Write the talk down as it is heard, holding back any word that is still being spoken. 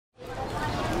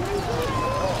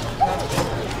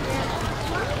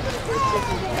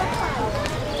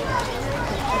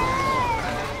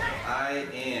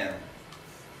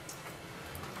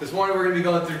This morning we're going to be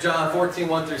going through John 14,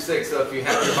 1 through 6. So if you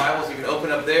have your Bibles, you can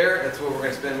open up there. That's where we're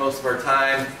going to spend most of our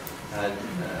time.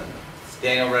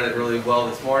 Daniel read it really well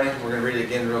this morning. We're going to read it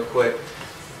again real quick.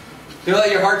 Do not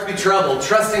let your hearts be troubled.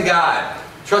 Trust in God.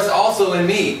 Trust also in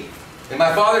me. In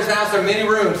my Father's house are many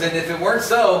rooms, and if it weren't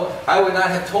so, I would not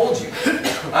have told you.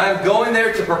 I am going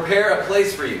there to prepare a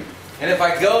place for you. And if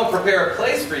I go and prepare a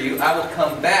place for you, I will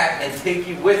come back and take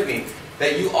you with me,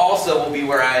 that you also will be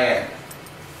where I am.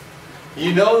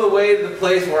 You know the way to the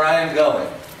place where I am going.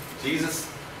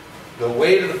 Jesus, the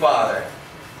way to the Father.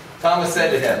 Thomas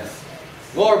said to him,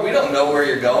 Lord, we don't know where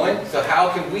you're going, so how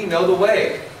can we know the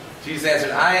way? Jesus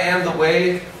answered, I am the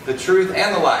way, the truth,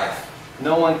 and the life.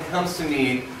 No one comes to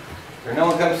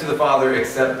the Father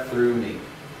except through me.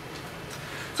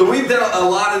 So we've done a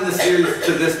lot in this series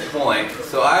to this point.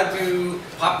 So I do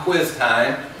pop quiz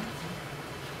time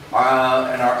in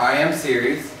our I Am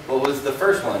series. What was the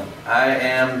first one? I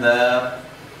am the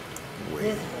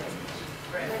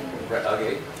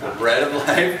bread of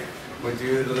life. We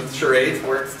do the charades,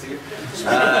 works too.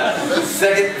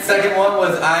 Second one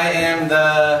was I am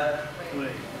the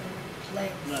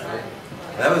light.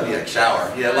 That would be a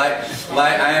shower. Yeah, light.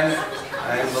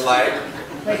 I am the light.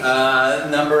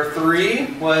 Number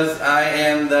 3 was I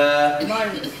am the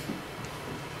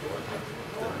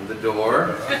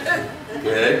door.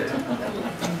 Good.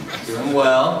 Doing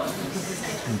well.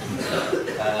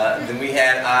 Then we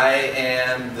had I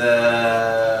am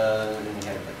the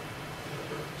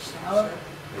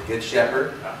good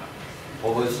shepherd.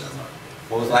 What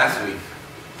was last week?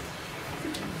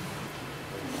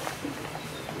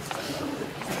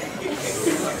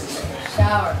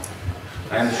 Shower.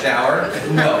 I am the shower?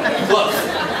 No. Close.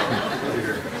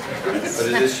 But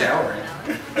it is showering.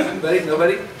 Anybody?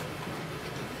 Nobody?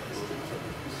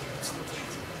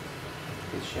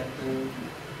 Good shepherd.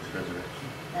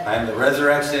 I am the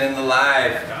resurrection and the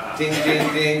life. Ding,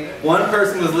 ding, ding. One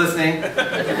person was listening,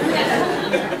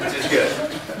 which is good.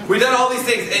 We've done all these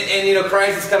things, and you know,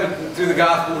 Christ is coming through the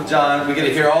Gospel of John. We get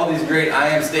to hear all these great I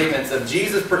am statements of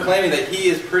Jesus proclaiming that He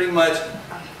is pretty much,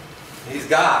 He's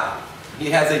God.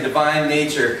 He has a divine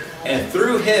nature, and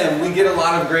through Him we get a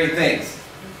lot of great things.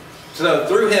 So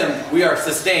through Him we are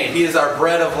sustained. He is our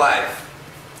bread of life.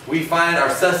 We find our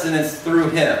sustenance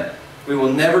through Him. We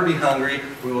will never be hungry.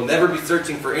 We will never be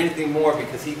searching for anything more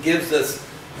because He gives us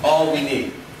all we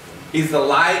need. He's the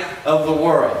light of the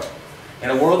world.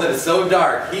 In a world that is so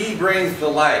dark, He brings the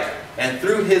light. And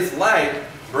through His light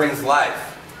brings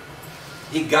life.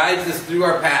 He guides us through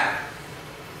our path.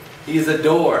 He is a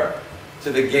door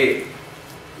to the gate.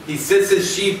 He sits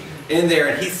His sheep in there,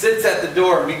 and He sits at the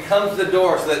door and becomes the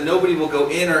door so that nobody will go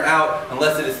in or out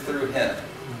unless it is through Him.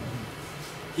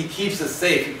 He keeps us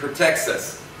safe. He protects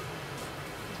us.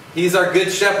 He's our good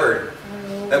shepherd.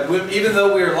 That even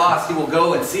though we are lost, He will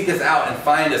go and seek us out and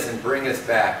find us and bring us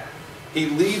back. He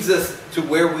leads us to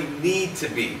where we need to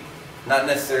be, not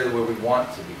necessarily where we want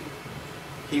to be.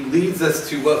 He leads us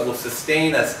to what will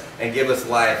sustain us and give us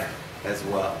life as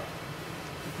well.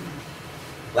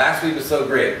 Last week was so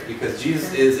great because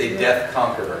Jesus is a death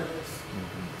conqueror.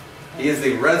 He is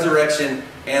the resurrection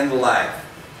and the life.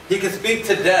 He can speak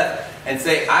to death and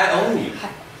say, I own you.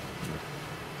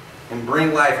 And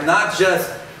bring life, not just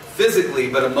physically,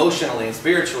 but emotionally and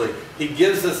spiritually. He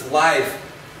gives us life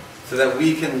so that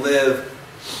we can live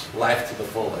life to the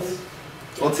fullest.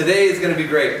 Well, today is going to be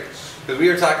great because we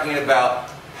are talking about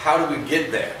how do we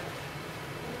get there.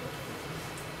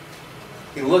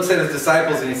 He looks at His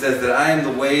disciples and He says that I am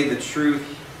the way, the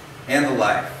truth, and the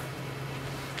life.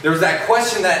 There was that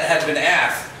question that had been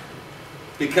asked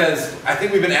because I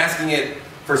think we've been asking it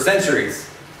for centuries.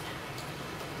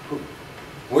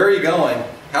 Where are you going?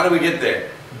 How do we get there?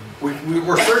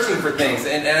 We're searching for things.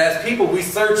 And as people, we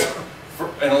search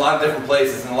in a lot of different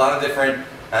places, in a lot of different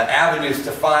avenues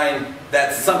to find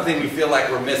that something we feel like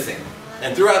we're missing.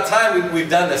 And throughout time, we've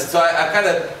done this. So I kind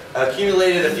of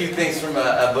accumulated a few things from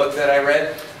a book that I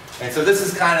read. And so this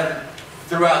is kind of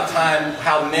throughout time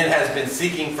how men has been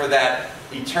seeking for that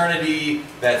eternity,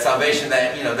 that salvation,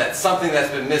 that, you know, that's something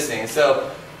that's been missing. So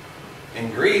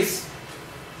in Greece,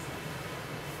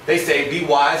 they say, be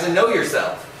wise and know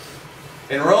yourself.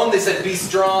 In Rome, they said, be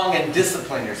strong and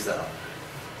discipline yourself.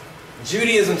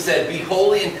 Judaism said, be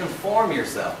holy and conform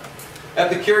yourself.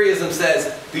 Epicureanism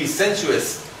says, be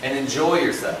sensuous and enjoy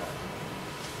yourself.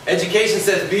 Education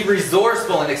says, be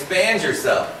resourceful and expand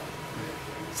yourself.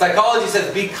 Psychology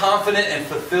says, be confident and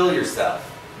fulfill yourself.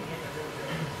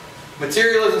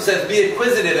 Materialism says, be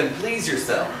acquisitive and please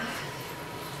yourself.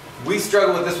 We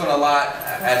struggle with this one a lot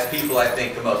as people, I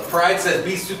think, the most. Pride says,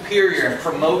 be superior and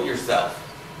promote yourself.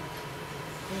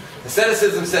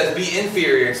 Asceticism says, be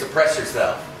inferior and suppress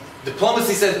yourself.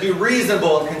 Diplomacy says be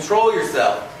reasonable and control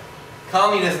yourself.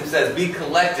 Communism says be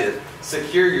collective,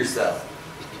 secure yourself.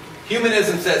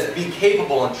 Humanism says be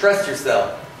capable and trust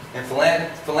yourself. And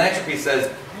philanthropy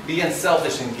says be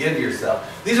unselfish and give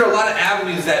yourself. These are a lot of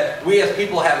avenues that we as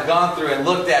people have gone through and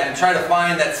looked at and try to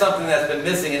find that something that's been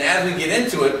missing. And as we get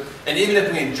into it, and even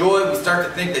if we enjoy it, we start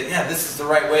to think that, yeah, this is the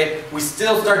right way, we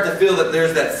still start to feel that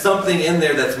there's that something in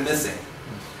there that's missing.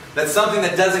 That's something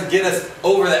that doesn't get us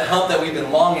over that hump that we've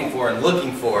been longing for and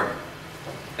looking for.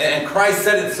 And Christ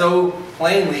said it so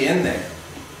plainly in there.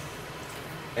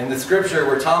 In the scripture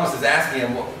where Thomas is asking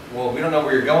him, well, we don't know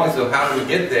where you're going, so how do we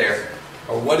get there?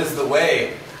 Or what is the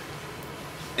way?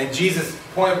 And Jesus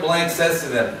point blank says to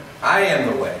them, I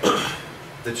am the way,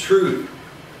 the truth,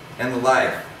 and the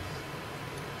life.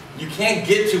 You can't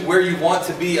get to where you want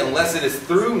to be unless it is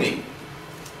through me.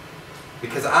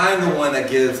 Because I'm the one that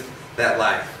gives that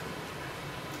life.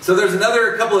 So there's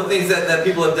another couple of things that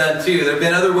people have done too. There have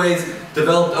been other ways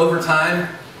developed over time.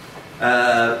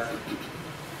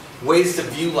 Ways to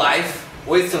view life.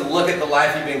 Ways to look at the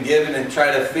life you've been given and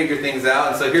try to figure things out.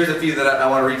 And so here's a few that I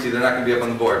want to read to you. They're not going to be up on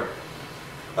the board.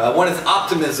 One is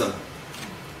optimism.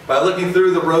 By looking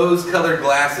through the rose-colored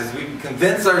glasses, we can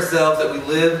convince ourselves that we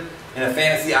live in a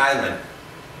fantasy island.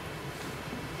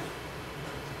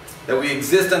 That we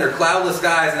exist under cloudless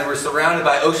skies and that we're surrounded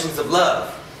by oceans of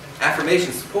love,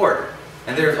 affirmation, support.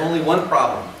 And there's only one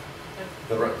problem.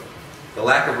 The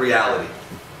lack of reality.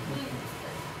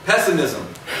 Pessimism.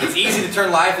 It's easy to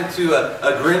turn life into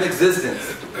a grim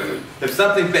existence. If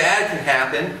something bad can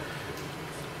happen,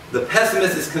 the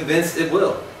pessimist is convinced it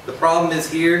will. The problem is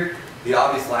here, the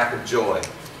obvious lack of joy.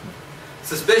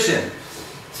 Suspicion.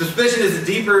 Suspicion is a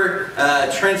deeper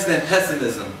trench than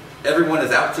pessimism. Everyone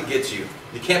is out to get you.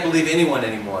 You can't believe anyone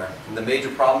anymore. And the major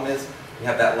problem is you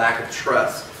have that lack of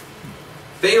trust.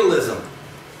 Fatalism.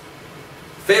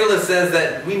 Fatalist says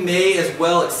that we may as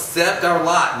well accept our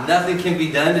lot. Nothing can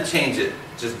be done to change it.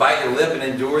 Just bite your lip and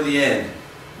endure the end.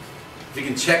 If you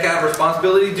can check out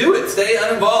responsibility, do it. Stay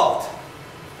uninvolved.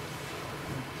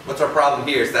 What's our problem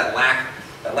here? It's that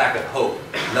lack of hope.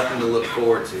 Nothing to look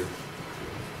forward to.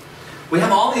 We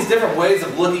have all these different ways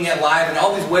of looking at life and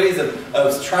all these ways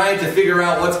of trying to figure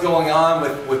out what's going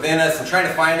on within us and trying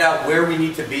to find out where we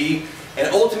need to be. And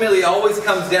ultimately it always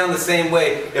comes down the same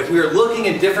way. If we are looking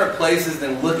in different places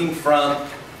than looking from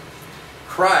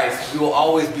Christ, we will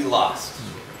always be lost.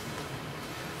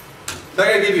 So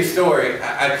I'm going to give you a story.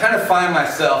 I kind of find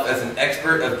myself as an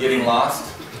expert of getting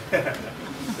lost.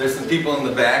 There's some people in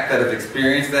the back that have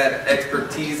experienced that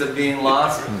expertise of being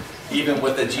lost, even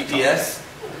with a GPS.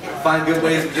 Find good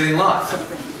ways of getting lost.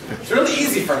 It's really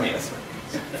easy for me.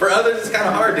 For others, it's kind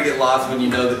of hard to get lost when you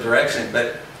know the direction,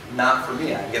 but not for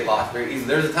me. I get lost very easily.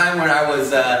 There's a time when I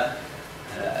was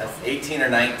 18 or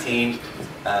 19.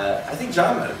 I think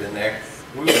John might have been there.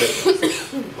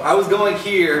 I was going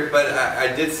here, but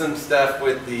I did some stuff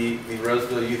with the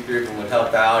Roseville Youth Group and would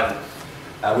help out.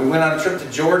 And we went on a trip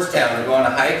to Georgetown to go on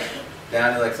a hike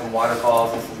down to like some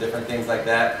waterfalls and some different things like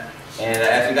that. And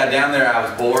as we got down there, I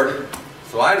was bored.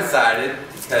 So I decided,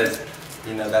 because,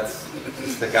 you know, that's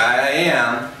the guy I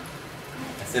am,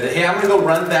 I said, hey, I'm going to go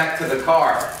run back to the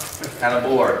car. I was kind of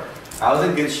bored. I was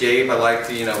in good shape. I like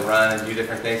to, you know, run and do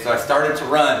different things. So I started to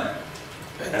run.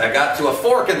 And I got to a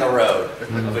fork in the road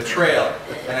of a trail.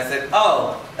 And I said,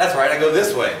 oh, that's right, I go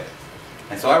this way.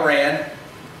 And so I ran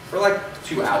for like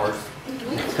 2 hours.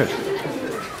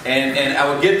 And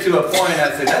I would get to a point and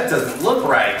I'd say, that doesn't look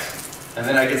right. And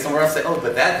then I'd get somewhere else and say, oh,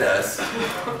 but that does.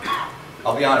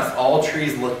 I'll be honest, all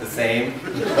trees look the same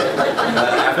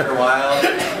after a while.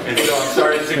 And so I'm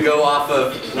starting to go off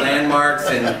of landmarks,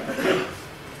 and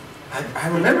I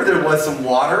remember there was some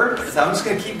water, so I'm just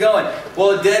going to keep going.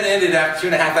 Well, it dead ended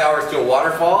after 2.5 hours to a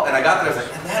waterfall, and I got there, I was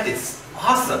like, that is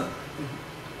awesome.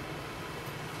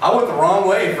 I went the wrong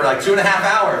way for like 2.5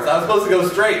 hours. I was supposed to go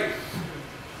straight.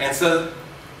 And so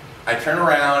I turn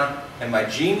around, and my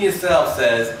genius self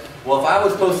says, well, if I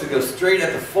was supposed to go straight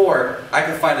at the fork, I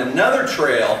could find another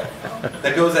trail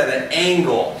that goes at an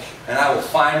angle, and I will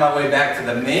find my way back to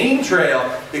the main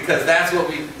trail, because that's what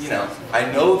we, you know,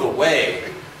 I know the way.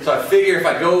 So I figure if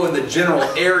I go in the general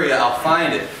area, I'll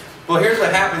find it. Well, here's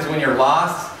what happens when you're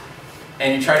lost,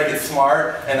 and you try to get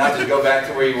smart, and not just go back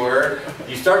to where you were.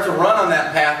 You start to run on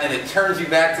that path, and it turns you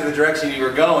back to the direction you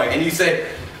were going, and you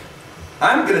say,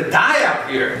 I'm going to die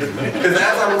out here. Because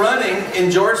as I'm running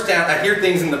in Georgetown, I hear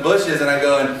things in the bushes, and I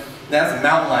go, and that's a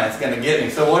mountain lion, it's going to get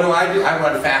me. So what do? I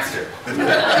run faster in the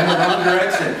wrong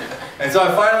direction. And so I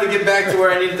finally get back to where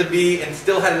I needed to be and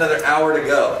still had another hour to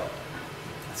go.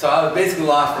 So I was basically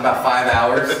lost for about 5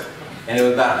 hours. and it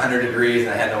was about 100 degrees,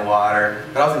 and I had no water.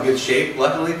 But I was in good shape,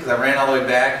 luckily, because I ran all the way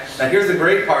back. Now here's the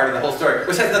great part of the whole story,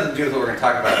 which has nothing to do with what we're going to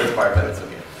talk about this part, but it's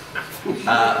okay.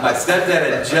 My stepdad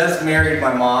had just married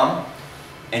my mom,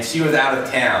 and she was out of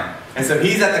town. And so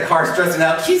he's at the car stressing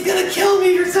out, she's going to kill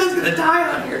me, your son's going to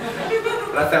die on here.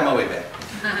 But I found my way back.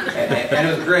 And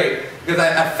it was great, because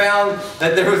I found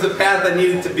that there was a path I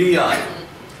needed to be on.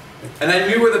 And I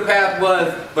knew where the path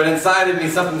was, but inside of me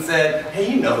something said,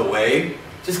 hey, you know the way.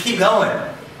 Just keep going.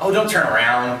 Oh, don't turn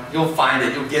around. You'll find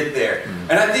it. You'll get there.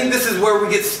 And I think this is where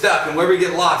we get stuck and where we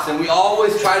get lost. And we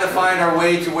always try to find our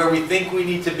way to where we think we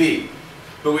need to be.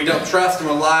 But we don't trust and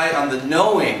rely on the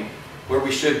knowing where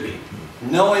we should be.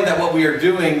 Knowing that what we are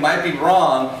doing might be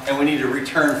wrong and we need to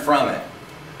return from it.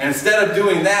 And instead of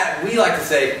doing that, we like to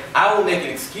say, I will make an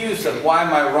excuse of why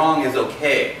my wrong is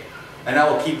okay. And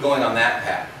I will keep going on that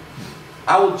path.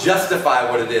 I will justify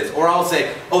what it is. Or I'll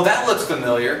say, oh, that looks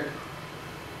familiar.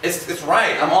 It's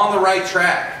right. I'm on the right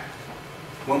track.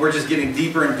 When we're just getting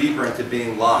deeper and deeper into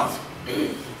being lost.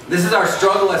 This is our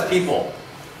struggle as people.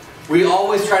 We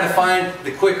always try to find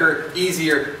the quicker,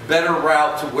 easier, better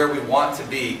route to where we want to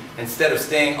be instead of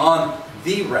staying on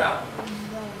the route.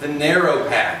 The narrow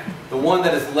path. The one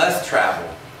that is less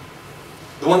traveled.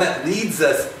 The one that leads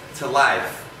us to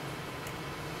life.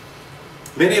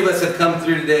 Many of us have come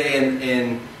through today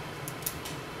in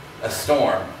a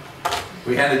storm.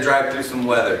 We had to drive through some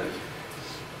weather.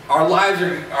 Our lives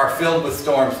are filled with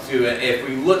storms too. And if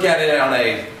we look at it on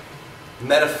a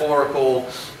metaphorical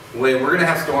way, we're going to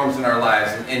have storms in our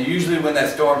lives. And usually when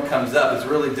that storm comes up, it's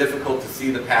really difficult to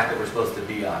see the path that we're supposed to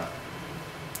be on.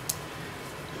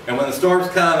 And when the storms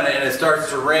come and it starts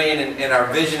to rain and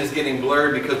our vision is getting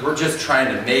blurred because we're just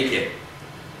trying to make it.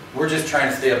 We're just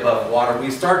trying to stay above water. We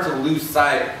start to lose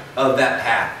sight of that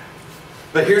path.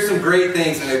 But here's some great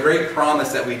things and a great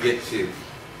promise that we get to.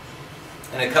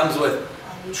 And it comes with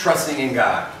trusting in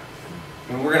God.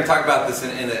 And we're going to talk about this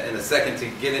in a second to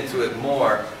get into it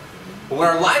more. But when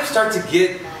our lives start to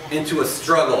get into a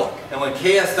struggle and when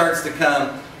chaos starts to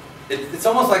come, it's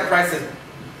almost like Christ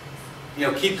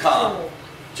says, keep calm.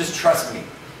 Just trust me.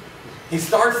 He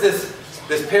starts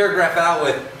this paragraph out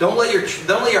with, don't let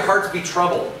your hearts be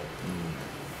troubled.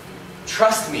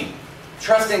 Trust me.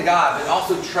 Trust in God, but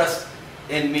also trust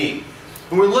in me.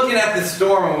 When we're looking at this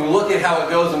storm and we look at how it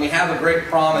goes and we have a great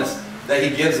promise that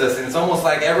He gives us, and it's almost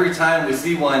like every time we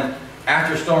see one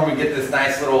after storm we get this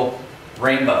nice little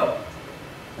rainbow.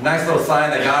 A nice little sign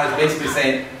that God is basically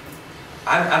saying,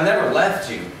 I've never left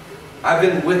you. I've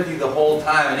been with you the whole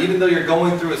time. And even though you're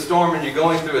going through a storm and you're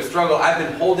going through a struggle, I've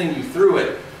been holding you through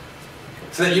it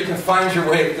so that you can find your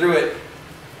way through it.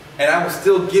 And I will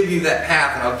still give you that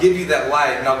path, and I'll give you that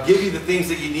light, and I'll give you the things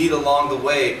that you need along the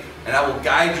way, and I will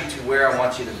guide you to where I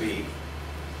want you to be.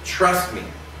 Trust me.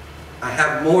 I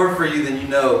have more for you than you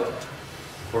know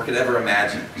or could ever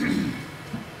imagine.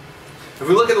 If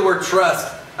we look at the word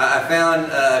trust, I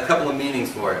found a couple of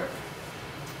meanings for it.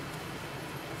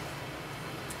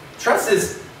 Trust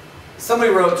is,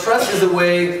 somebody wrote, trust is a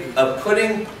way of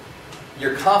putting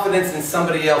your confidence in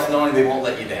somebody else knowing they won't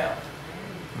let you down.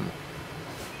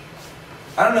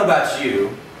 I don't know about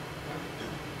you,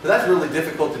 but that's really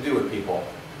difficult to do with people.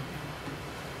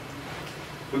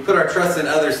 We put our trust in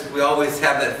others, we always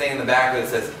have that thing in the back that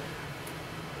says,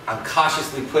 I'm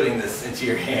cautiously putting this into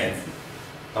your hands.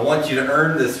 I want you to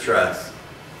earn this trust.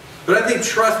 But I think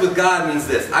trust with God means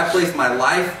this. I place my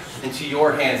life into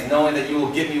your hands, knowing that you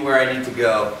will get me where I need to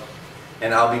go,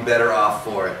 and I'll be better off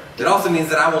for it. It also means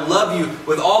that I will love you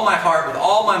with all my heart, with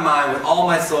all my mind, with all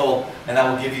my soul, and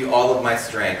I will give you all of my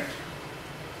strength.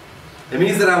 It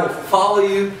means that I will follow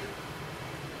you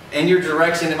in your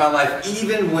direction in my life,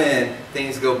 even when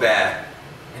things go bad,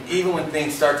 and even when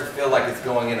things start to feel like it's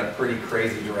going in a pretty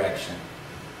crazy direction.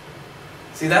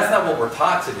 See, that's not what we're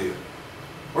taught to do.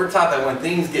 We're taught that when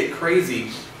things get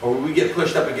crazy, or we get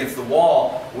pushed up against the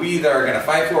wall, we either are going to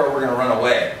fight for it or we're going to run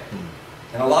away.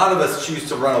 And a lot of us choose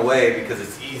to run away because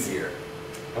it's easier.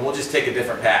 And we'll just take a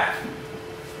different path.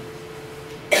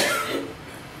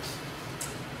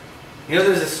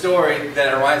 There's a story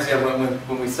that reminds me of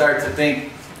when we start to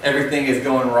think everything is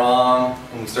going wrong,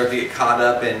 and we start to get caught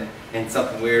up in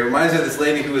something weird. It reminds me of this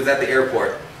lady who was at the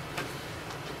airport.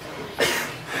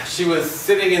 She was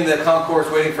sitting in the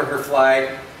concourse waiting for her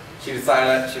flight. She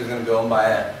decided she was going to go and buy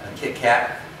a Kit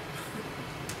Kat.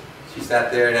 She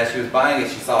sat there, and as she was buying it,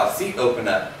 she saw a seat open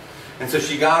up. And so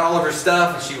she got all of her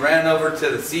stuff, and she ran over to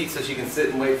the seat so she can sit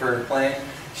and wait for her plane.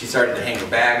 She started to hang her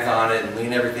bags on it and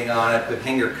lean everything on it,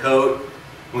 hang her coat.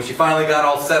 And when she finally got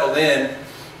all settled in,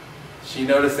 she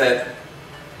noticed that,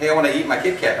 hey, I want to eat my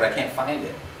Kit Kat, but I can't find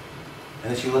it.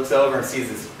 And then she looks over and sees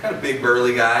this kind of big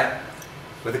burly guy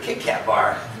with a Kit Kat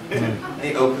bar. And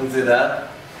he opens it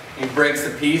up, he breaks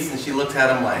a piece, and she looks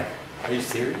at him like, are you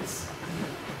serious?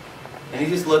 And he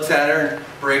just looks at her and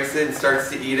breaks it and starts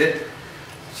to eat it.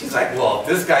 She's like, well, if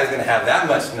this guy's going to have that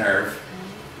much nerve.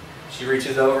 She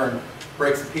reaches over and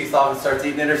breaks a piece off and starts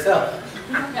eating it herself.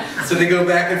 So they go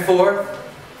back and forth,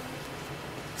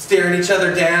 staring each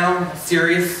other down,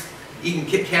 serious, eating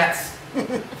Kit Kats, to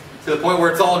the point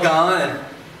where it's all gone, and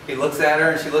he looks at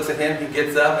her and she looks at him. He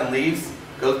gets up and leaves,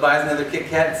 goes buys another Kit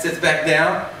Kat and sits back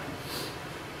down,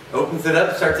 opens it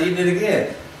up, starts eating it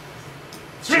again.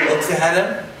 She looks at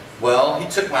him. Well, he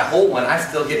took my whole one. I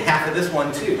still get half of this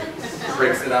one too.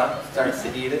 Breaks it up, starts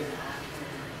to eat it.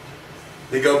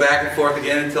 They go back and forth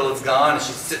again until it's gone, and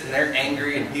she's sitting there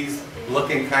angry, and he's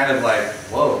looking kind of like,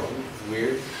 whoa, it's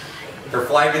weird. Her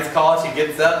flight gets called, she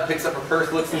gets up, picks up her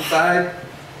purse, looks inside,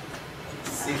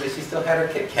 sees that she still had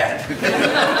her Kit Kat.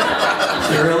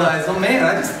 She realized, oh man,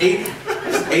 I just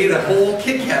ate a whole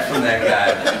Kit Kat from that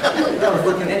guy. I was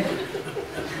looking at it.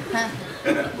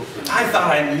 I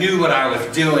thought I knew what I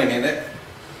was doing in it,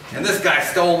 and this guy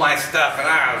stole my stuff, and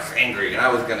I was angry, and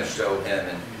I was going to show him.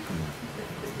 And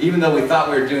even though we thought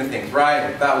we were doing things right,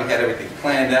 we thought we had everything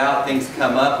planned out, things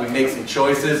come up, we make some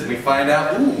choices, and we find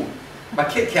out, ooh, my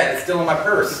Kit Kat is still in my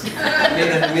purse.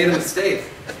 I made a mistake.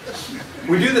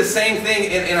 We do the same thing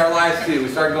in our lives too. We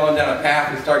start going down a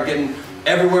path, we start getting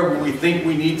everywhere where we think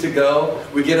we need to go.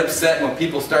 We get upset when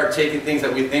people start taking things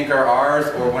that we think are ours,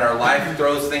 or when our life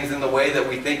throws things in the way that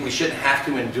we think we shouldn't have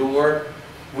to endure.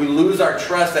 We lose our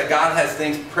trust that God has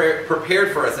things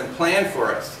prepared for us and planned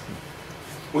for us.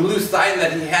 We lose sight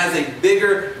that He has a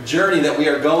bigger journey that we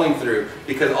are going through,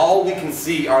 because all we can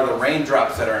see are the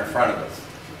raindrops that are in front of us.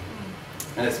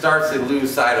 And it starts to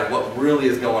lose sight of what really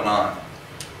is going on.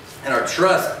 And our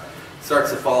trust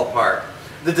starts to fall apart.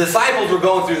 The disciples were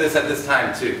going through this at this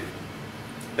time too.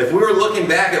 If we were looking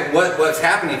back at what's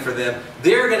happening for them,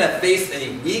 they're going to face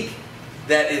a week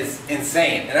that is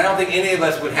insane. And I don't think any of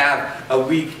us would have a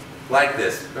week like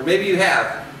this. Or maybe you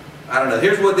have. I don't know.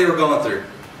 Here's what they were going through.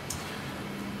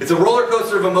 It's a roller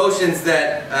coaster of emotions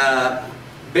that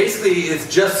basically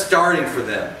is just starting for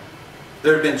them.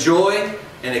 There have been joy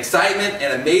and excitement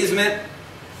and amazement.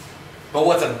 But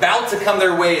what's about to come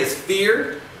their way is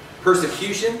fear,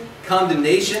 persecution,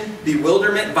 condemnation,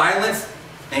 bewilderment, violence,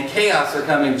 and chaos are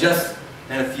coming just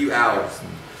in a few hours.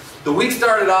 The week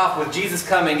started off with Jesus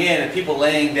coming in and people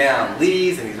laying down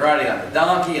leaves, and He's riding on the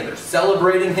donkey, and they're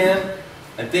celebrating Him,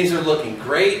 and things are looking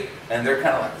great, and they're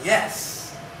kind of like,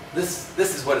 yes, this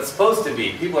is what it's supposed to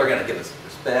be. People are going to give us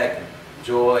respect and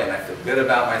joy, and I feel good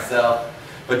about myself.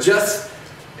 But just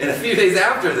in a few days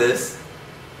after this,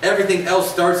 everything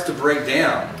else starts to break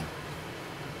down.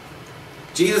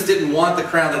 Jesus didn't want the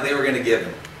crown that they were going to give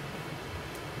Him.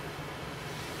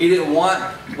 He didn't want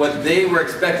what they were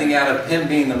expecting out of Him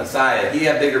being the Messiah. He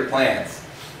had bigger plans.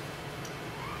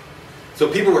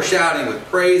 So people were shouting with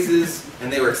praises,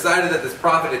 and they were excited that this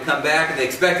prophet had come back, and they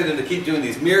expected Him to keep doing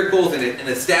these miracles and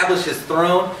establish His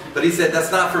throne. But He said,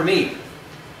 that's not for me.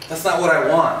 That's not what I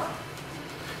want.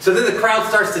 So then the crowd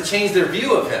starts to change their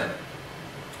view of Him.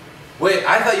 Wait,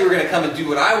 I thought you were going to come and do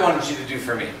what I wanted you to do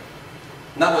for me,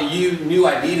 not what you knew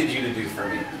I needed you to do for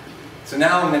me. So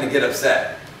now I'm going to get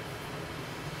upset.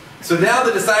 So now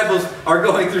the disciples are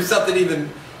going through something even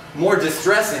more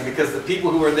distressing, because the people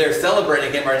who are there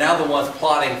celebrating Him are now the ones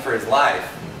plotting for His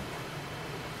life.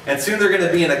 And soon they're going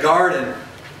to be in a garden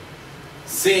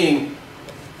seeing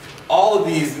all of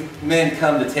these men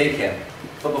come to take Him.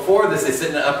 But before this, they sit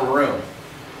in an upper room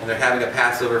and they're having a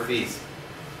Passover feast.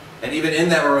 And even in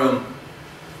that room,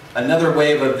 another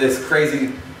wave of this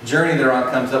crazy journey they're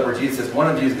on comes up, where Jesus says, one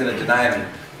of you is going to deny me.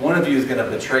 One of you is going to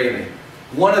betray me.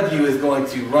 One of you is going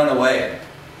to run away.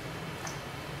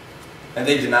 And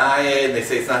they deny it, and they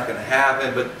say it's not going to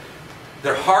happen, but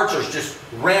their hearts are just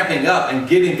ramping up and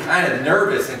getting kind of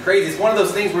nervous and crazy. It's one of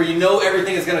those things where you know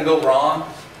everything is going to go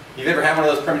wrong. You've ever had one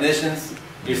of those premonitions?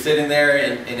 You're sitting there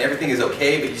and everything is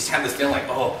okay, but you just have this feeling like,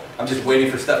 oh, I'm just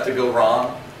waiting for stuff to go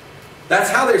wrong. That's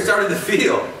how they're starting to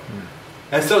feel.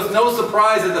 And so it's no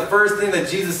surprise that the first thing that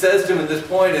Jesus says to them at this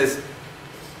point is,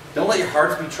 don't let your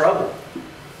hearts be troubled.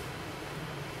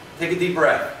 Take a deep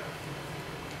breath.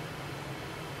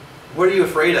 What are you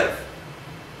afraid of?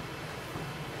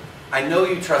 I know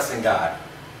you trust in God.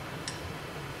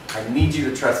 I need you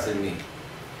to trust in me.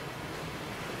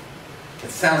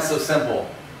 It sounds so simple,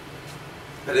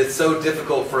 but it's so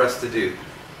difficult for us to do.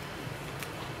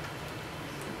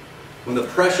 When the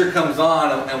pressure comes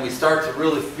on and we start to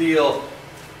really feel,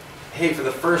 hey, for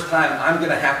the first time, I'm going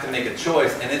to have to make a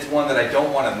choice, and it's one that I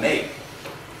don't want to make.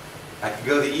 I can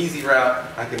go the easy route.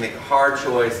 I can make a hard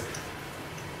choice.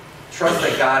 Trust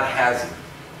that God has you.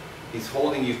 He's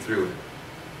holding you through it.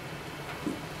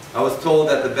 I was told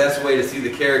that the best way to see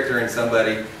the character in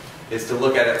somebody is to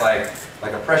look at it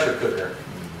like a pressure cooker.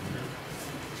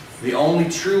 The only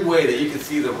true way that you can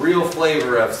see the real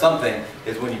flavor of something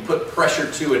is when you put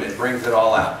pressure to it and it brings it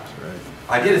all out. Right.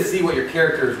 I get to see what your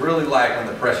character is really like when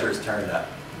the pressure is turned up.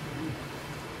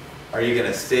 Are you going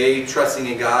to stay trusting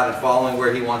in God and following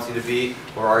where He wants you to be,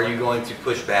 or are you going to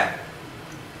push back?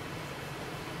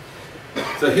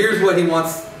 So here's what He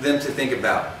wants them to think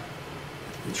about.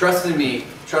 Trust in me,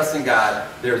 trust in God.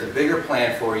 There's a bigger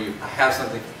plan for you. I have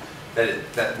something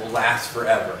that will last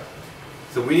forever.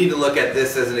 So we need to look at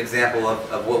this as an example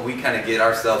of what we kind of get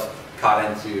ourselves caught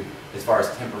into as far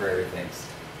as temporary things.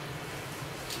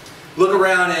 Look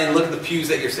around and look at the pews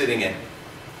that you're sitting in.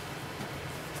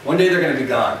 One day they're going to be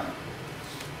gone.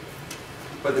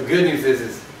 But the good news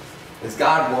is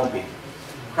God won't be.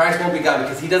 Christ won't be gone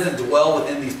because He doesn't dwell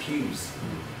within these pews.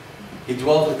 He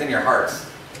dwells within your hearts.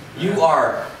 You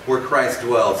are where Christ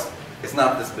dwells. It's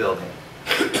not this building.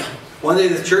 One day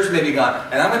this church may be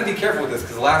gone. And I'm going to be careful with this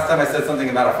because the last time I said something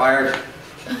about a fire,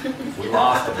 we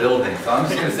lost the building. So I'm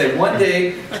just going to say one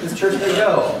day this church may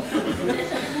go.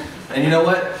 And you know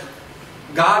what?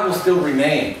 God will still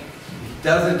remain. He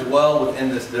doesn't dwell within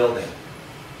this building.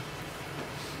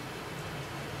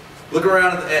 Look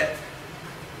around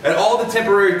at all the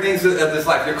temporary things of this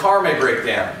life. Your car may break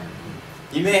down.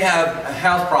 You may have a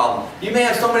house problem. You may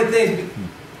have so many things.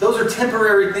 Those are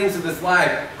temporary things of this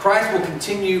life. Christ will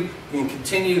continue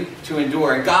to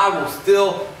endure. And God will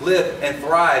still live and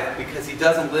thrive because He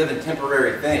doesn't live in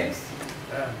temporary things.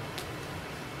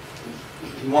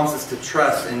 He wants us to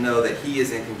trust and know that He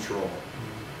is in control.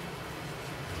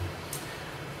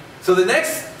 So the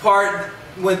next part,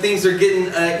 when things are getting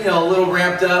a little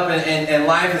ramped up and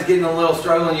life is getting a little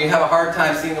struggle and you have a hard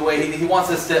time seeing the way, He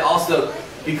wants us to also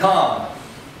be calm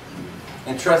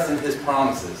and trust in His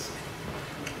promises.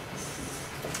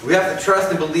 We have to trust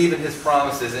and believe in His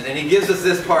promises. And He gives us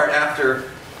this part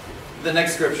after the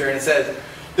next scripture. And it says,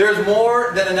 "There's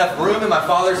more than enough room in my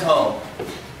Father's home.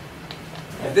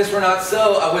 If this were not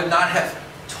so, I would not have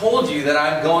told you that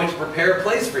I'm going to prepare a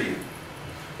place for you.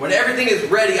 When everything is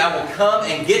ready, I will come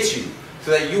and get you,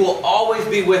 so that you will always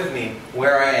be with me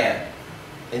where I am.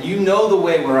 And you know the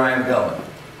way where I am going."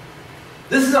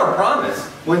 This is our promise.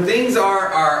 When things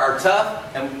are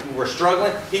tough and we're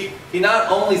struggling, He not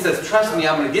only says, "Trust me,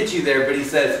 I'm going to get you there," but He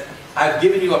says, "I've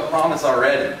given you a promise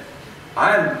already.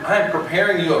 I'm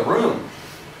preparing you a room.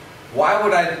 Why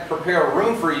would I prepare a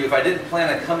room for you if I didn't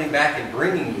plan on coming back and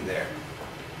bringing you there?"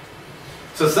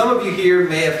 So some of you here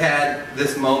may have had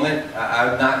this moment.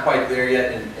 I'm not quite there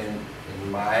yet in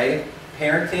my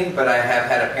parenting, but I have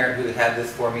had a parent who had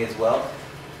this for me as well.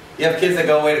 You have kids that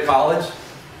go away to college,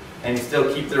 and you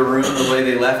still keep their room the way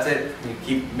they left it. You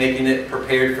keep making it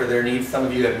prepared for their needs. Some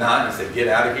of you have not. You said, "Get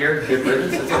out of here. Good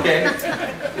riddance." It's okay.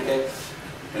 Okay.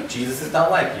 Jesus is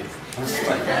not like you. I'm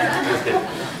just kidding.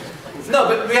 No,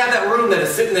 but we have that room that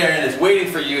is sitting there and is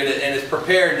waiting for you and is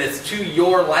prepared and it's to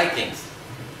your likings.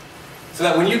 So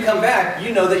that when you come back,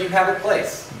 you know that you have a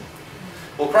place.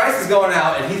 Well, Christ is going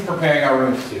out and He's preparing our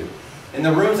rooms too. And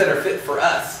the rooms that are fit for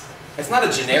us. It's not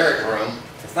a generic room.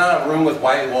 It's not a room with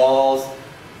white walls.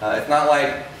 It's not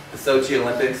like the Sochi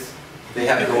Olympics. They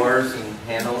have doors and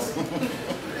handles.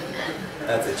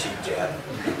 That's a cheap jab.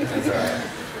 That's all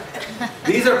right.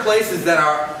 These are places that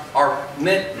are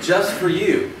meant just for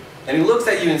you. And He looks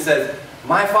at you and says,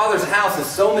 "My Father's house has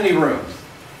so many rooms."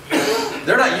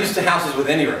 They're not used to houses with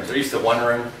any rooms. They're used to one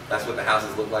room. That's what the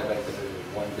houses look like back then.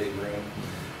 There's one big room.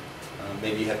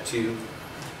 Maybe you have two.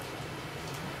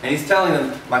 And He's telling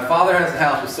them, "My Father has a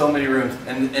house with so many rooms,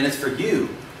 and it's for you.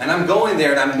 And I'm going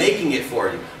there and I'm making it for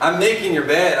you. I'm making your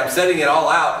bed. I'm setting it all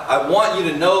out. I want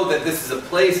you to know that this is a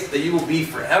place that you will be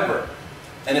forever.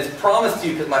 And it's promised to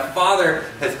you because my Father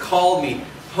has called me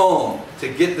home to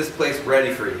get this place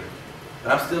ready for you.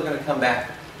 And I'm still going to come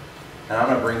back. And I'm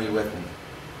going to bring you with me."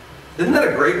 Isn't that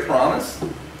a great promise?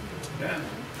 Yeah.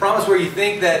 Promise where you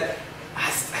think that, I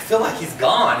feel like He's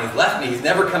gone. He's left me. He's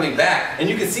never coming back. And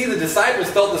you can see the disciples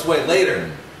felt this way later.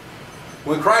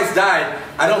 When Christ died,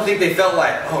 I don't think they felt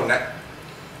like, "Oh,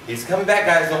 He's coming back,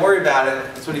 guys. Don't worry about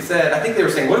it." That's what He said. I think they were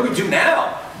saying, "What do we do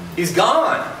now? He's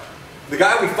gone. The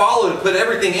guy we followed and put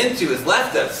everything into has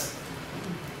left us.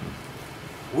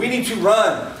 We need to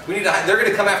run. They're going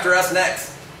to come after us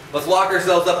next. Let's lock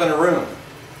ourselves up in a room."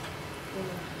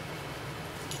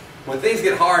 When things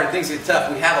get hard and things get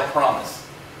tough, we have a promise.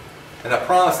 And a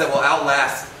promise that will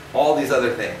outlast all these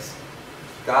other things.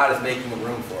 God is making a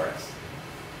room for us.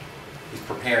 He's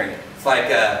preparing it. It's like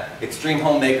an extreme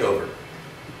home makeover.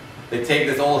 They take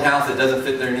this old house that doesn't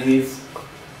fit their needs.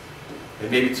 It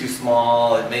may be too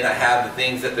small. It may not have the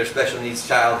things that their special needs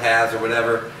child has or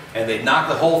whatever. And they knock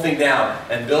the whole thing down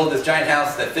and build this giant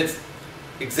house that fits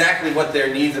exactly what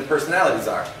their needs and personalities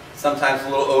are. Sometimes a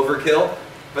little overkill.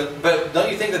 But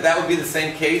don't you think that that would be the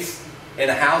same case in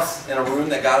a house, in a room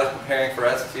that God is preparing for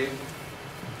us too?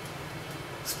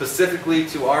 Specifically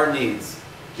to our needs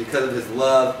because of His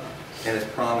love and His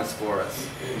promise for us.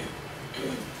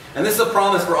 And this is a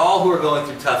promise for all who are going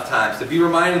through tough times, to be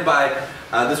reminded by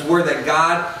this word that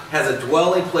God has a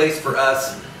dwelling place for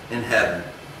us in heaven.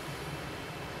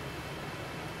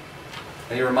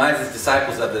 And He reminds His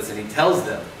disciples of this, and He tells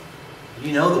them,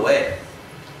 you know the way.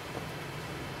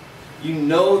 You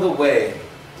know the way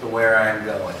to where I am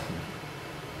going.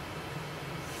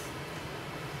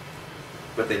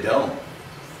 But they don't.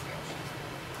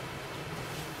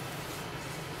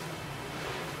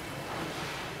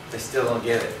 They still don't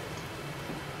get it.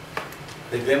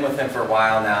 They've been with Him for a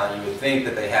while now, and you would think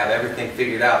that they have everything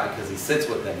figured out because He sits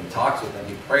with them, He talks with them,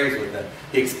 He prays with them,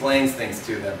 He explains things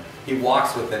to them, He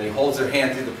walks with them, He holds their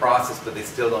hand through the process, but they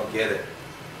still don't get it.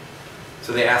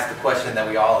 So they ask the question that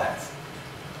we all ask.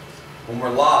 When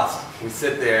we're lost, we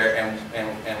sit there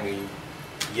and we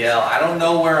yell, I don't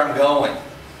know where I'm going.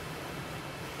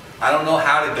 I don't know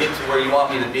how to get to where you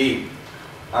want me to be.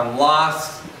 I'm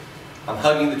lost. I'm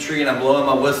hugging the tree and I'm blowing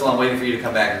my whistle. I'm waiting for you to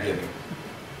come back and get me.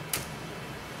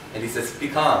 And He says, be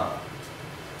calm.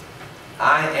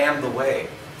 I am the way.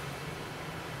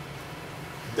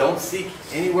 Don't seek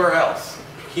anywhere else.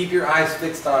 Keep your eyes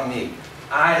fixed on me.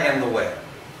 I am the way.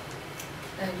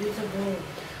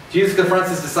 Jesus confronts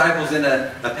His disciples in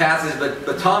a passage,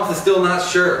 but Thomas is still not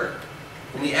sure.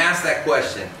 And he asks that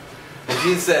question. And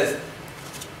Jesus says,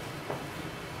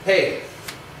 hey,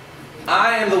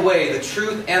 I am the way, the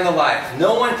truth, and the life.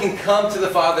 No one can come to the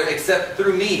Father except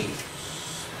through me.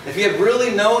 If you have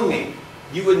really known me,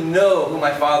 you would know who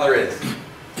my Father is.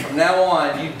 From now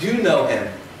on, you do know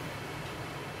Him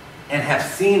and have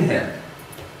seen Him.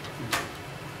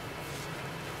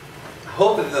 I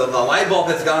hope that the light bulb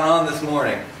has gone on this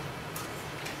morning.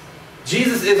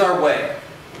 Jesus is our way.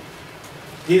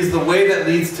 He is the way that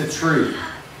leads to truth.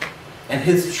 And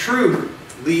His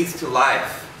truth leads to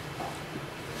life.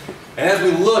 And as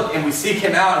we look and we seek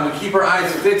Him out and we keep our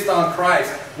eyes fixed on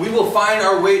Christ, we will find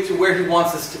our way to where He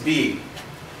wants us to be.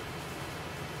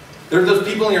 There are those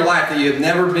people in your life that you have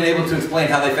never been able to explain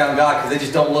how they found God because they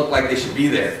just don't look like they should be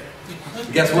there.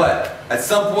 But guess what? At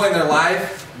some point in their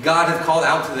life, God has called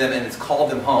out to them and has called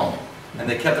them home. And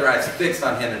they kept their eyes fixed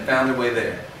on Him and found their way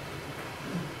there.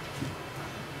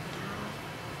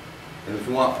 And if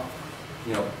you want,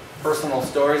 personal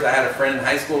stories, I had a friend in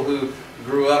high school who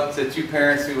grew up to two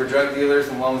parents who were drug dealers,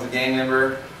 and one was a gang member.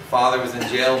 The father was in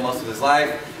jail most of his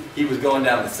life. He was going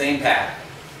down the same path.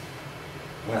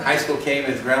 When high school came,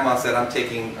 his grandma said, I'm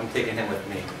taking him with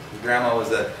me. His grandma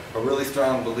was a really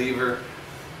strong believer.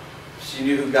 She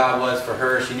knew who God was for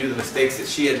her. She knew the mistakes that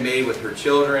she had made with her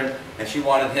children, and she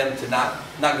wanted him to not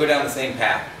go down the same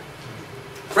path.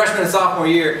 Freshman and sophomore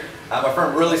year, my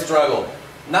friend really struggled.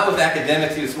 Not with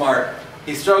academics, he was smart.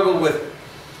 He struggled with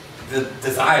the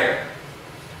desire.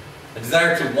 A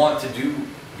desire to want to do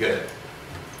good.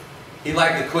 He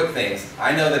liked the quick things.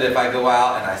 I know that if I go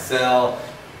out and I sell,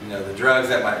 the drugs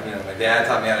that my dad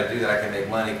taught me how to do, that I can make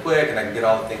money quick and I can get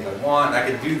all the things I want and I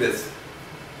can do this.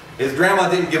 His grandma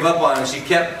didn't give up on him. She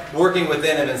kept working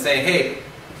within him and saying, hey,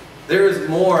 there is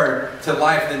more to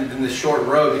life than the short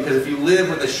road, because if you live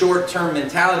with a short-term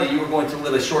mentality, you are going to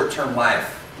live a short-term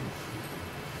life.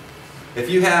 If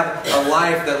you have a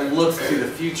life that looks to the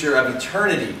future of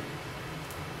eternity,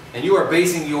 and you are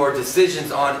basing your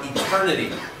decisions on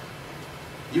eternity,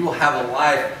 you will have a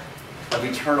life of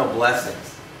eternal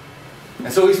blessings.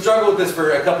 And so he struggled with this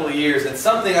for a couple of years, and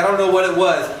something, I don't know what it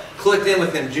was, clicked in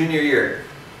with him junior year.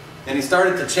 And he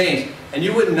started to change. And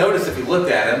you wouldn't notice if you looked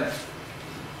at him.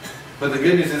 But the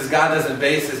good news is God doesn't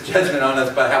base His judgment on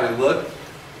us by how we look.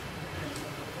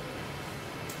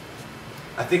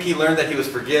 I think he learned that he was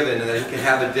forgiven and that he could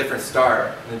have a different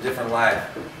start and a different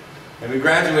life. And we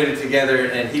graduated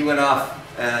together, and he went off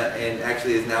and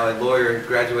actually is now a lawyer,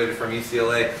 graduated from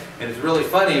UCLA. And it's really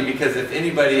funny because if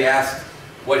anybody asked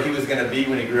what he was going to be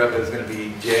when he grew up, it was going to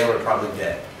be jail or probably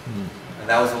dead. And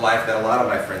that was the life that a lot of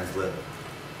my friends lived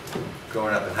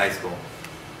growing up in high school.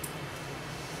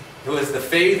 It was the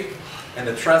faith and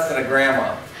the trust in a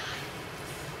grandma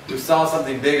who saw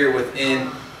something bigger within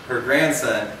her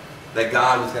grandson, that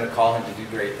God was going to call him to do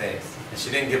great things. And she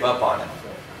didn't give up on him.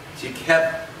 She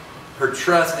kept her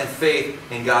trust and faith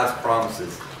in God's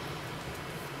promises.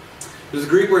 There's a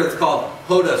Greek word that's called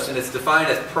hodos, and it's defined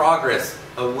as progress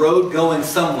a road going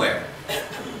somewhere.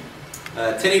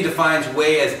 Tenney defines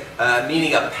way as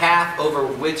meaning a path over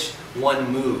which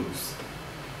one moves.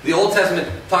 The Old Testament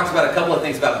talks about a couple of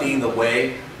things about being the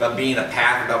way, about being a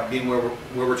path, about being where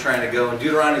we're trying to go. In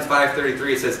Deuteronomy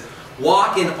 5:33 it says,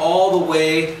 "Walk in all the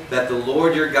way that the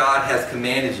Lord your God has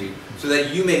commanded you, so that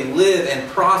you may live and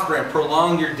prosper and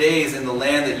prolong your days in the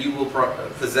land that you will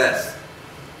possess."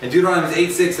 And Deuteronomy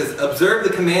 8:6 says, "Observe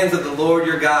the commands of the Lord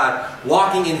your God,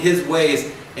 walking in His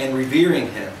ways and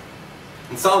revering Him."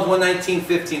 In Psalms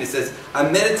 119:15 it says, "I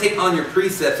meditate on your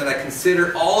precepts and I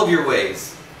consider all of your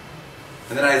ways."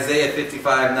 And then Isaiah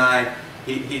 55:9,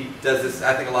 he does this.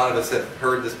 I think a lot of us have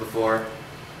heard this before.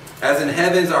 "As in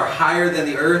heavens are higher than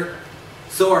the earth,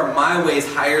 so are my ways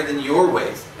higher than your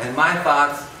ways, and my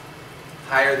thoughts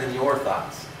higher than your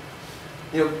thoughts."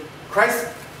 You know,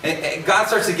 God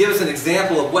starts to give us an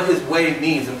example of what His way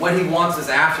means and what He wants us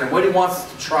after and what He wants us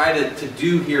to try to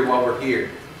do here while we're here.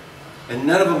 And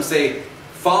none of them say,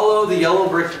 "Follow the yellow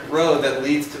brick road that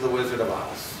leads to the Wizard of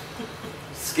Oz.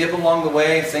 Skip along the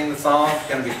way, sing the song. It's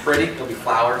going to be pretty. There'll be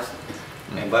flowers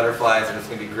and butterflies, and it's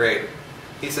going to be great."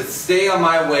 He says, "Stay on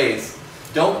my ways.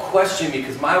 Don't question me,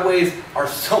 because my ways are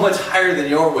so much higher than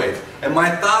your ways. And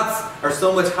my thoughts are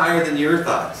so much higher than your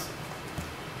thoughts.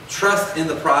 Trust in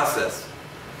the process.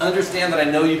 Understand that I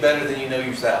know you better than you know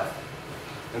yourself."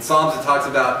 In Psalms it talks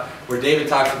about, where David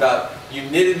talks about, "You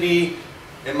knitted me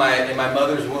in my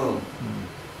mother's womb.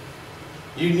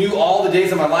 You knew all the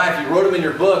days of my life. You wrote them in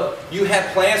your book. You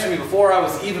had plans for me before I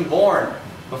was even born,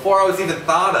 before I was even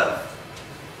thought of."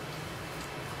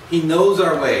 He knows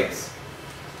our ways.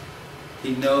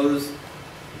 He knows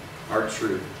our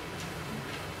truth.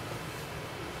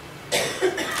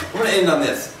 I'm going to end on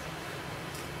this.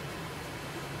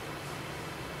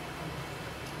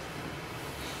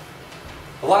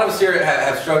 A lot of us here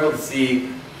have struggled to see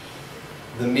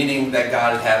the meaning that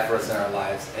God has had for us in our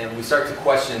lives, and we start to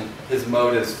question His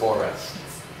motives for us.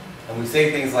 And we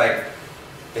say things like,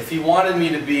 if He wanted me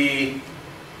to be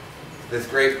this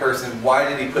great person, why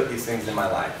did He put these things in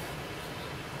my life?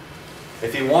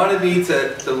 If He wanted me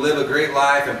to live a great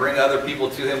life and bring other people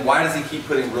to Him, why does He keep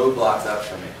putting roadblocks up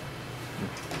for me?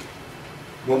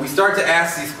 When we start to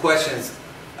ask these questions,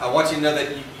 I want you to know that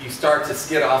you start to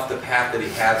skid off the path that He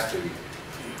has for you.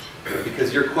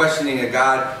 Because you're questioning a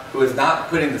God who is not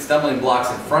putting the stumbling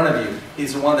blocks in front of you.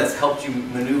 He's the one that's helped you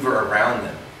maneuver around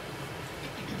them.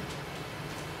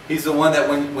 He's the one that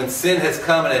when sin has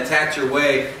come and attacked your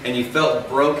way and you felt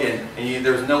broken and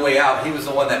there was no way out, He was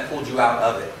the one that pulled you out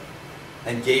of it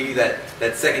and gave you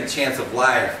that second chance of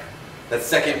life, that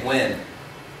second win.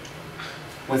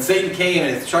 When Satan came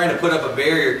and is trying to put up a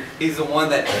barrier, He's the one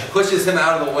that pushes him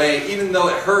out of the way. Even though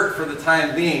it hurt for the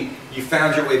time being, you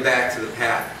found your way back to the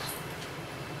path.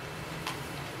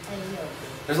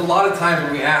 There's a lot of times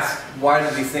when we ask, why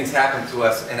do these things happen to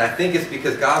us? And I think it's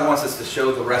because God wants us to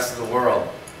show the rest of the world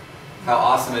how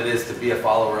awesome it is to be a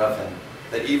follower of Him.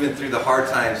 That even through the hard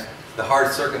times, the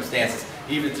hard circumstances,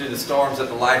 even through the storms that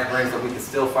the life brings, that we can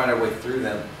still find our way through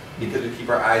them because we keep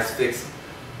our eyes fixed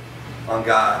on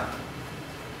God.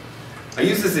 I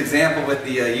used this example with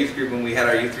the youth group when we had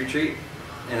our youth retreat,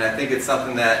 and I think it's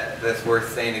something that's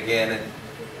worth saying again. And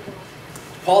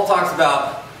Paul talks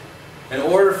about, in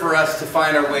order for us to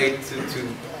find our way to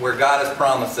where God has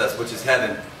promised us, which is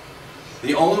heaven,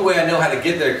 the only way I know how to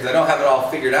get there, because I don't have it all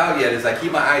figured out yet, is I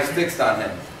keep my eyes fixed on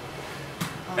Him.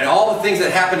 And all the things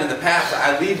that happened in the past,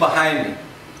 I leave behind me.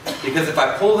 Because if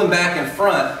I pull them back in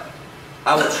front,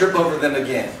 I will trip over them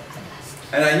again.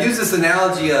 And I use this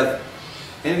analogy of,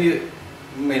 any of you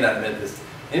may not admit this,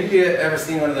 any of you ever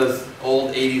seen one of those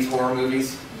old 80s horror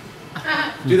movies?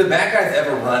 Do the bad guys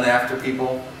ever run after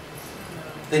people?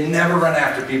 They never run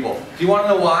after people. Do you want to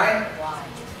know why? Why?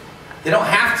 They don't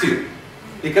have to.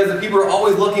 Because the people are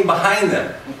always looking behind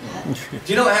them. Do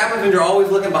you know what happens when you're always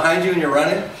looking behind you and you're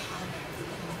running?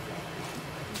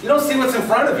 You don't see what's in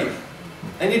front of you.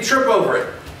 And you trip over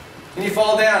it. And you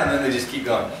fall down, and then they just keep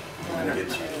going. I'm going to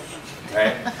get you.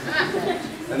 Right?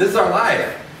 And this is our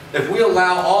life. If we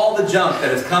allow all the junk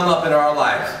that has come up in our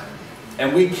lives,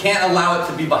 and we can't allow it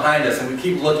to be behind us, and we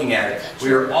keep looking at it,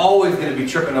 we are always going to be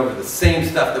tripping over the same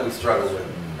stuff that we struggle with.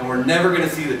 And we're never going to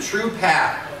see the true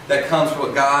path that comes from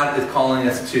what God is calling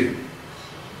us to.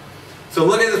 So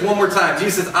look at this one more time.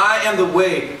 Jesus says, I am the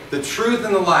way, the truth,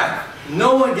 and the life.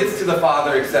 No one gets to the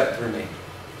Father except through me.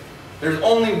 There's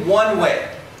only one way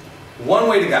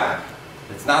to God.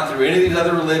 It's not through any of these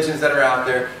other religions that are out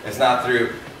there. It's not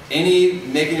through any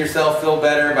making yourself feel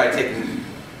better by taking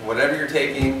whatever you're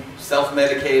taking,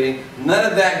 self-medicating. None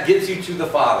of that gets you to the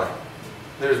Father.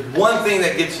 There's one thing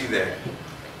that gets you there.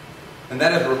 And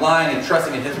that is relying and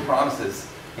trusting in His promises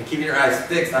and keeping your eyes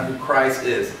fixed on who Christ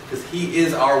is, because He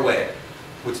is our way,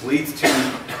 which leads to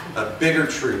a bigger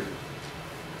truth,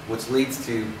 which leads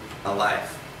to a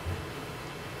life.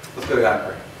 Let's go to God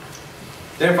and pray.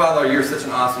 Dear Father, you're such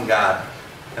an awesome God,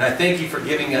 and I thank you for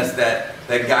giving us that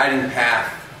guiding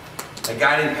path, a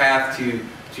guiding path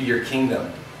to your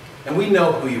kingdom. And we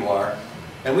know who you are,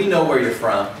 and we know where you're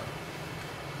from.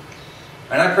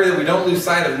 And I pray that we don't lose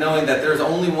sight of knowing that there's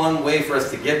only one way for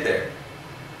us to get there.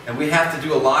 And we have to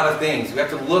do a lot of things. We have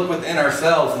to look within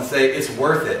ourselves and say, it's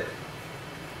worth it.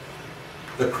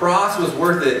 The cross was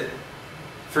worth it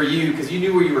for you because you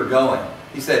knew where you were going.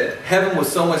 You said, heaven was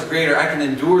so much greater, I can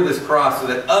endure this cross so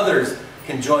that others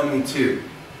can join me too.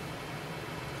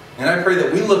 And I pray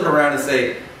that we look around and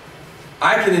say,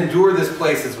 I can endure this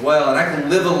place as well, and I can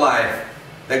live a life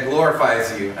that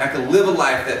glorifies you. I can live a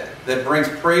life that brings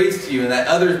praise to you, and that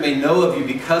others may know of you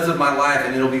because of my life,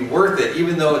 and it'll be worth it,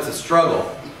 even though it's a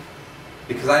struggle.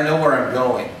 Because I know where I'm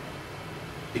going.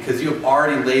 Because you have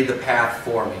already laid the path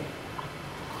for me.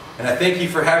 And I thank you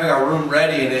for having our room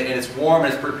ready, and it's warm,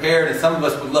 and it's prepared, and some of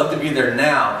us would love to be there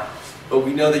now. But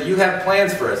we know that you have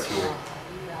plans for us here.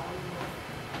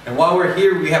 And while we're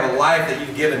here, we have a life that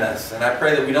you've given us. And I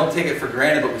pray that we don't take it for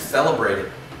granted, but we celebrate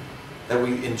it. That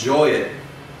we enjoy it.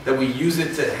 That we use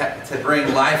it to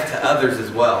bring life to others as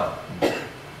well.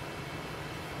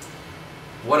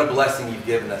 What a blessing you've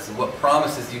given us, and what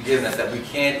promises you've given us that we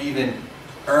can't even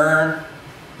earn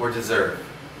or deserve.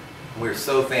 We're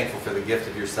so thankful for the gift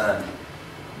of your Son,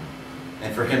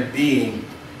 and for Him being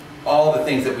all the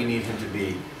things that we need Him to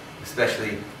be,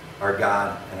 especially our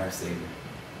God and our Savior.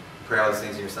 Pray all these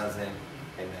things in your Son's name.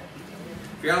 Amen.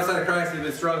 If you're outside of Christ, you've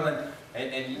been struggling,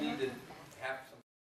 and you need to